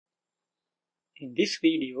In this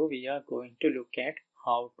video, we are going to look at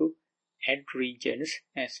how to add regions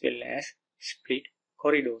as well as split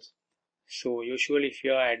corridors. So usually if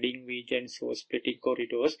you are adding regions or splitting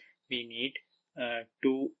corridors, we need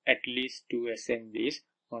at least two assemblies.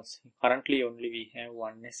 Currently only we have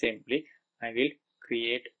one assembly. I will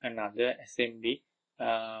create another assembly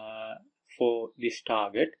for this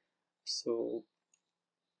target. So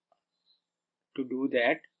to do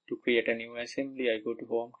that, to create a new assembly, I go to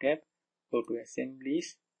Home tab, go to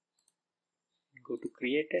Assemblies, go to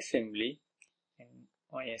Create Assembly, and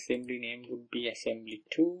my assembly name would be Assembly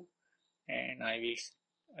 2, and I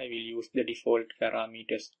will use the default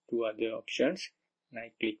parameters to other options, and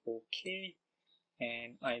I click OK,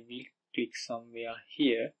 and I will click somewhere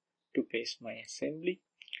here to paste my assembly.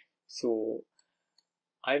 So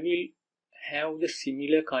I will have the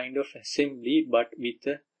similar kind of assembly but with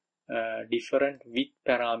a different width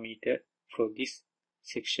parameter for this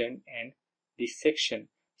section and this section.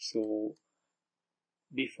 So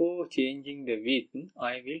before changing the width,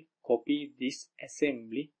 I will copy this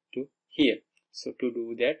assembly to here. So to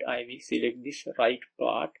do that, I will select this right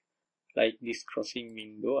part like this crossing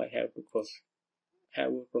window. I have to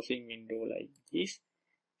have a crossing window like this.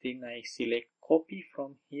 Then I select copy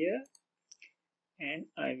from here and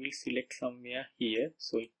I will select somewhere here.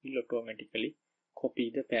 So it will automatically copy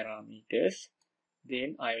the parameters.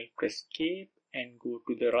 Then I will press escape and go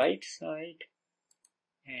to the right side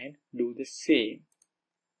and do the same.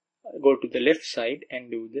 Go to the left side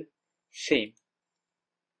and do the same.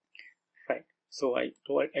 Right. So I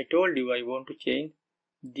told you I want to change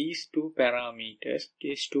these two parameters,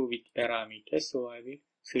 these two width parameters. So I will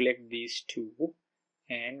select these two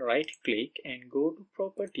and right click and go to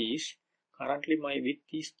properties. Currently my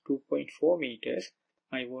width is 2.4 meters.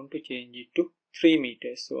 I want to change it to 3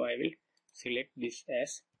 meters. So I will select this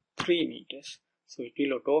as 3 meters. So it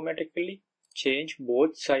will automatically change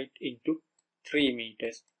both sides into 3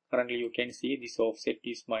 meters. Currently you can see this offset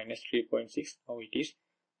is minus 3.6. Now it is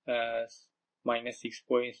minus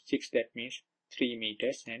 6.6. That means 3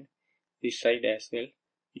 meters, and this side as well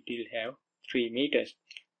it will have 3 meters.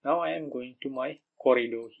 Now I am going to my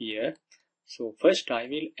corridor here. So first I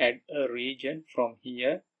will add a region from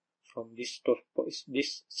here, from this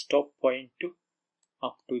stop point to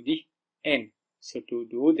up to the end. So to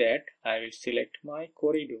do that, I will select my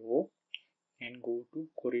corridor and go to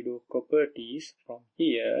corridor properties from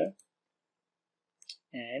here,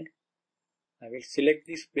 and I will select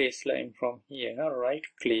this baseline from here, right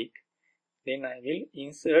click, then I will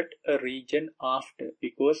insert a region after,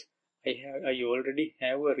 because I already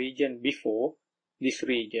have a region before this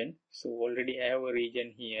region. So already have a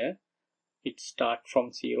region here. It start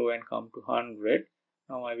from 0 and come to 100.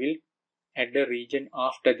 Now I will add a region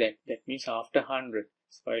after that. That means after 100.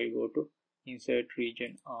 So I will go to insert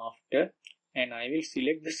region after, and I will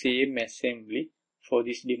select the same assembly for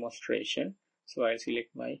this demonstration. So I'll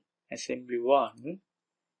select my assembly 1,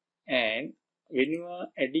 and when you are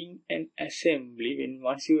adding an assembly,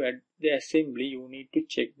 once you add the assembly, you need to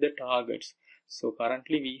check the targets. So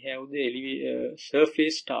currently we have the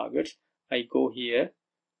surface targets. I go here,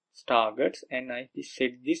 targets, and I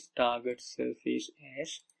set this target surface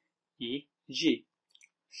as EG.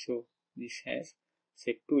 So this has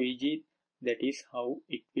set to EG. That is how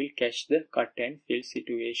it will catch the cut and fill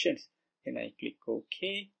situations. Then I click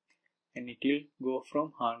OK, and it will go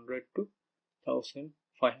from 100 to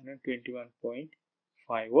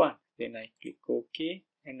 1521.51. Then I click OK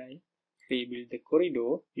and I rebuild the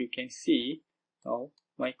corridor. You can see now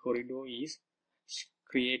my corridor is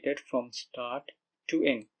created from start to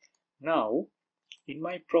end. Now in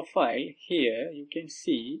my profile here, you can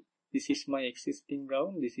see this is my existing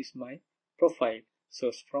ground, this is my profile.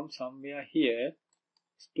 So from somewhere here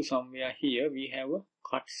to somewhere here, we have a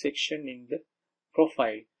cut section in the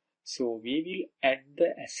profile. So we will add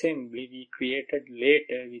the assembly we created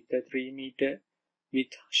later with a 3 meter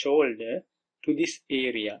width shoulder to this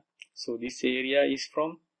area. So this area is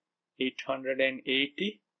from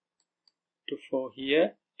 880 to for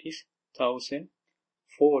here it is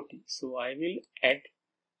 1040. So I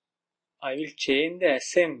will change the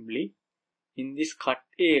assembly in this cut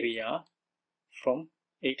area from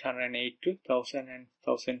 808 to 1000 and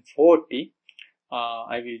 1040.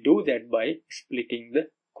 I will do that by splitting the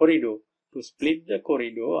corridor. To split the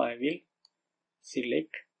corridor, I will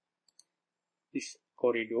select this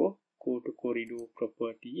corridor, go to corridor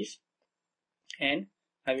properties, and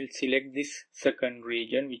I will select this second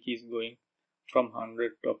region which is going from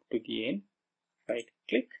 100 up to the end. Right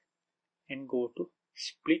click and go to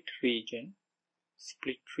split region.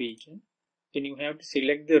 Then you have to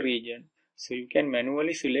select the region. So you can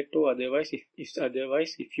manually select, or otherwise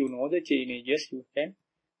if you know the chain edges, you can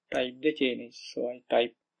type the chain edge. So I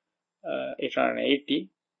type 880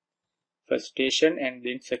 first station, and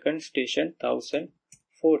then second station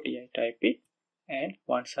 1040. I type it, and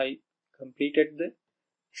once I completed the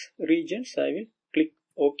regions, I will click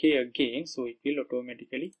OK again. So it will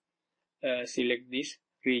automatically select these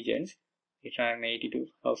regions, 880 to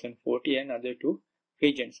 1040 and other two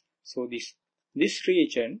regions. So this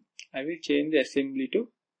region I will change the assembly to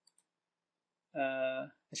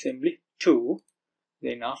assembly 2.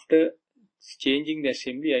 Then after changing the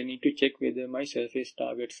assembly, I need to check whether my surface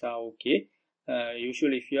targets are okay.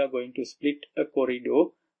 Usually if you are going to split a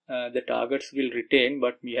corridor, the targets will retain,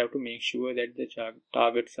 but we have to make sure that the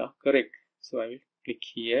targets are correct. So I will click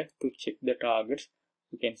here to check the targets.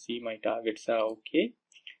 You can see my targets are okay.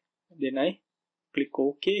 Then I click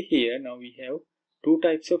OK here. Now we have two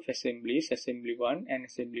types of assemblies, assembly 1 and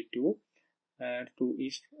assembly 2.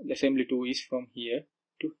 Assembly 2 is from here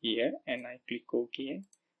to here, and I click OK and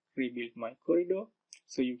rebuild my corridor.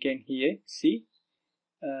 So you can here see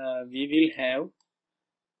we will have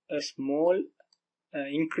a small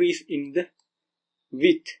increase in the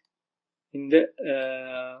width in the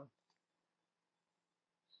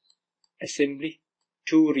assembly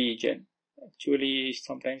 2 region. Actually,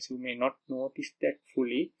 sometimes you may not notice that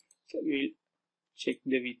fully, so we'll check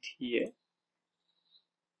the width here.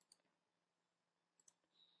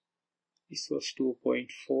 This was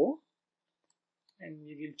 2.4, and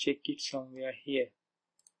we will check it somewhere here.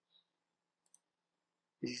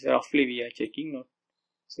 This is roughly we are checking, not.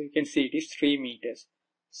 So you can see it is 3 meters.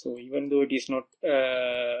 So even though it is not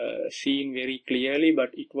seen very clearly, but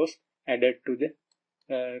it was added to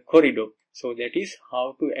the corridor. So that is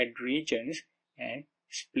how to add regions and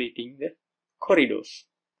splitting the corridors.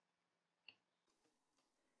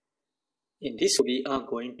 In this we are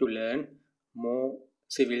going to learn more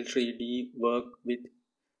Civil 3D work with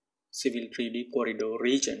Civil 3D corridor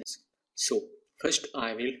regions. So first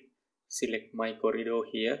I will select my corridor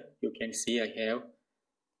here. You can see I have,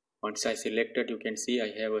 once I selected, you can see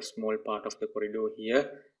I have a small part of the corridor here,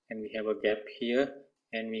 and we have a gap here,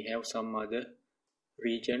 and we have some other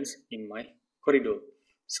regions in my corridor.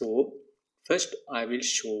 So first I will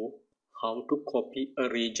show how to copy a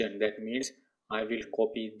region. That means I will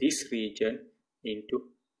copy this region into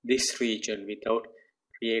this region without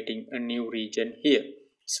creating a new region here.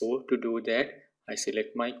 So to do that, I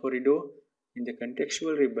select my corridor. In the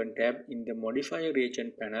contextual ribbon tab in the modify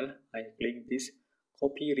region panel, I click this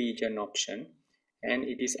copy region option, and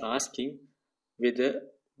it is asking whether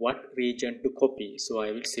what region to copy. So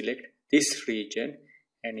I will select this region,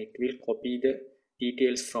 and it will copy the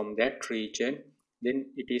details from that region.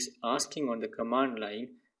 Then it is asking on the command line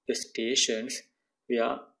the stations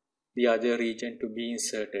where the other region to be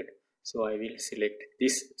inserted. So I will select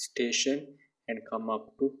this station and come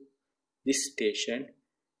up to this station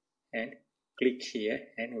and click here,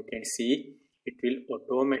 and you can see it will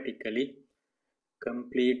automatically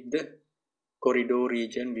complete the corridor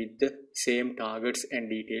region with the same targets and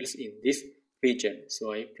details in this region.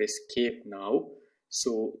 So I press escape now.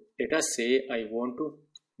 So let us say I want to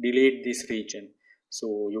delete this region.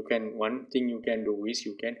 So one thing you can do is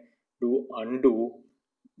you can do undo,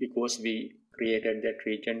 because we created that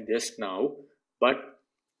region just now. But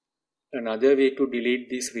another way to delete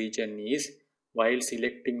this region is, while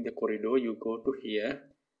selecting the corridor, you go to here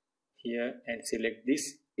and select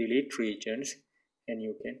this delete regions, and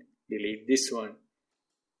you can delete this one.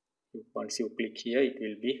 Once you click here, it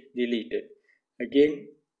will be deleted. Again,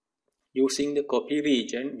 using the copy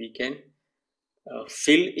region, we can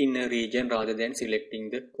fill in a region rather than selecting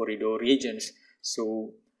the corridor regions.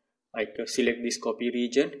 So I can select this copy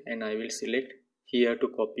region, and I will select here to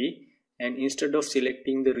copy. And instead of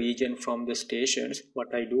selecting the region from the stations,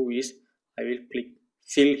 what I do is I will click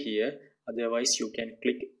fill here. Otherwise you can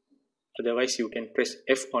press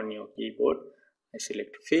F on your keyboard. I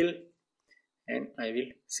select fill, and I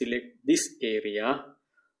will select this area,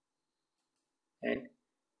 and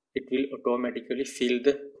it will automatically fill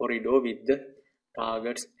the corridor with the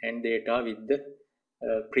targets and data with the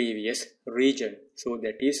previous region. So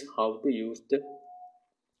that is how to use the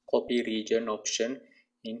copy region option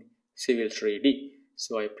in Civil 3D.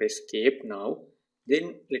 So I press escape now.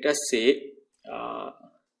 Then let us say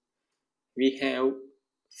we have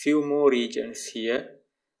few more regions here.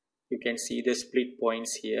 You can see the split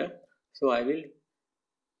points here. So I will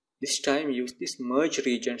this time use this merge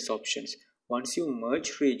regions options. Once you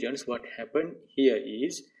merge regions, what happen here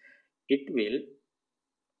is it will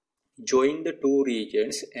join the two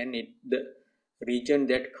regions, and the region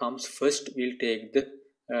that comes first will take the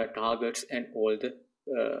targets and all the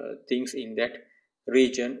things in that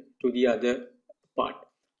region to the other part.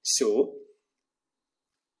 So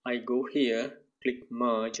I go here, click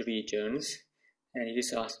merge regions, and it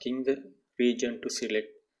is asking the region to select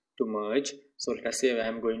to merge. So let us say I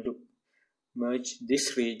am going to merge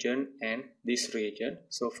this region and this region.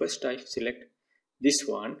 So first I select this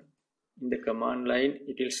one. In the command line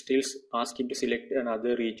it will still ask him to select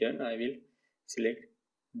another region. I will select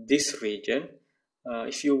this region.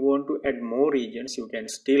 If you want to add more regions, you can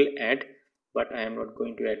still add, but I am not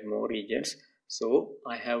going to add more regions. So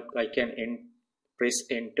I can press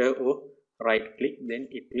enter or right click, then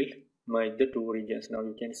it will merge the two regions. Now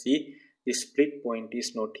you can see the split point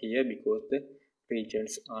is not here because the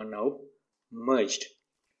regions are now merged.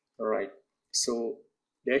 Alright, so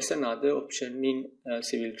there's another option in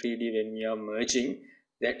Civil 3D when we are merging,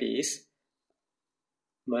 that is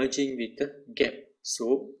merging with a gap.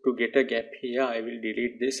 So to get a gap here, I will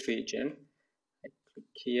delete this region. I click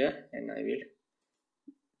here and I will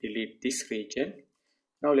delete this region.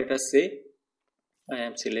 Now let us say I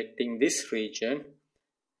am selecting this region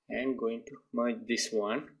and going to merge this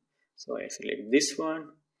one. So I select this one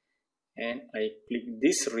and I click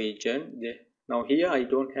this region. Now here I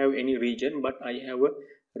don't have any region, but I have a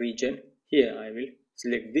region here. I will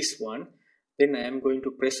select this one. Then I am going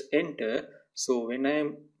to press enter. So when I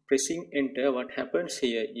am pressing enter, what happens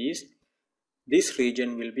here is this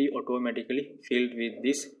region will be automatically filled with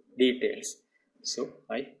these details. So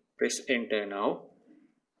I press enter now.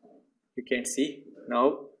 You can see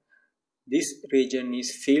now this region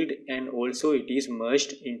is filled and also it is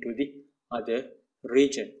merged into the other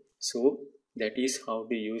region. So that is how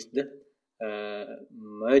to use the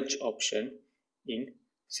merge option in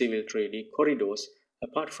Civil 3D corridors.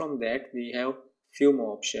 Apart from that, we have few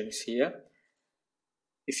more options here.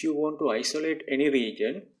 If you want to isolate any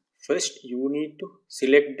region, first you need to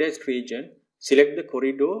select that region, select the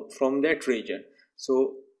corridor from that region.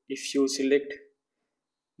 So if you select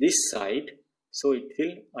this side, so it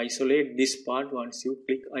will isolate this part once you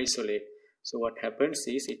click isolate. So what happens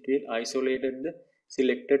is it will isolate the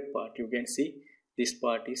selected part. You can see this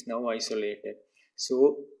part is now isolated.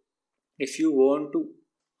 So if you want to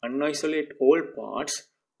unisolate all parts,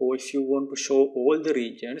 or if you want to show all the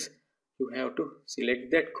regions, you have to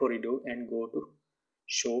select that corridor and go to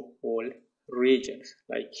show all regions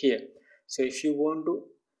like here. So if you want to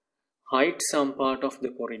hide some part of the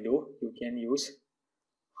corridor, you can use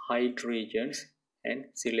hide regions and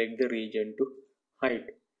select the region to hide.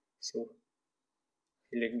 So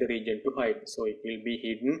select the region to hide, so it will be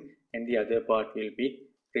hidden and the other part will be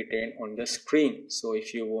retained on the screen. So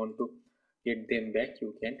if you want to get them back,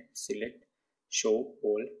 you can select show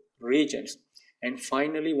all regions. And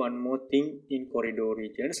finally, one more thing in corridor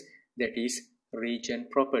regions, that is region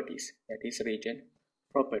properties.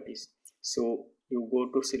 So you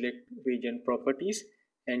go to select region properties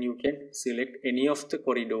and you can select any of the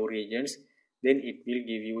corridor regions. Then it will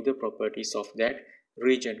give you the properties of that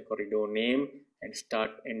region, corridor name and start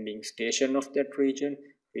ending station of that region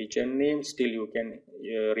name. Still you can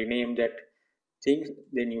rename that thing.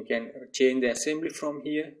 Then you can change the assembly from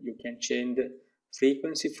here, you can change the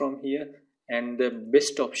frequency from here, and the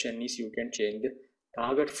best option is you can change the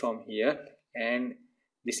target from here. And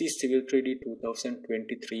this is Civil 3D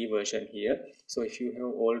 2023 version here. So if you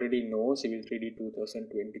have already know Civil 3D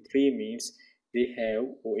 2023 means they have,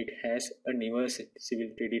 or it has a newer Civil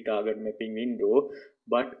 3D target mapping window.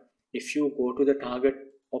 But if you go to the target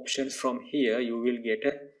options from here, you will get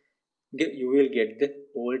the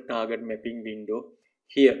old target mapping window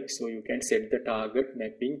here. So you can set the target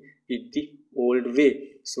mapping with the old way.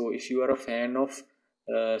 So if you are a fan of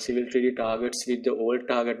Civil 3D targets with the old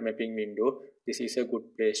target mapping window, this is a good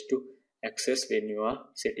place to access when you are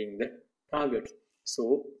setting the targets.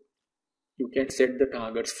 So you can set the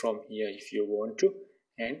targets from here if you want to,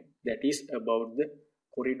 and that is about the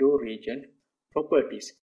corridor region properties.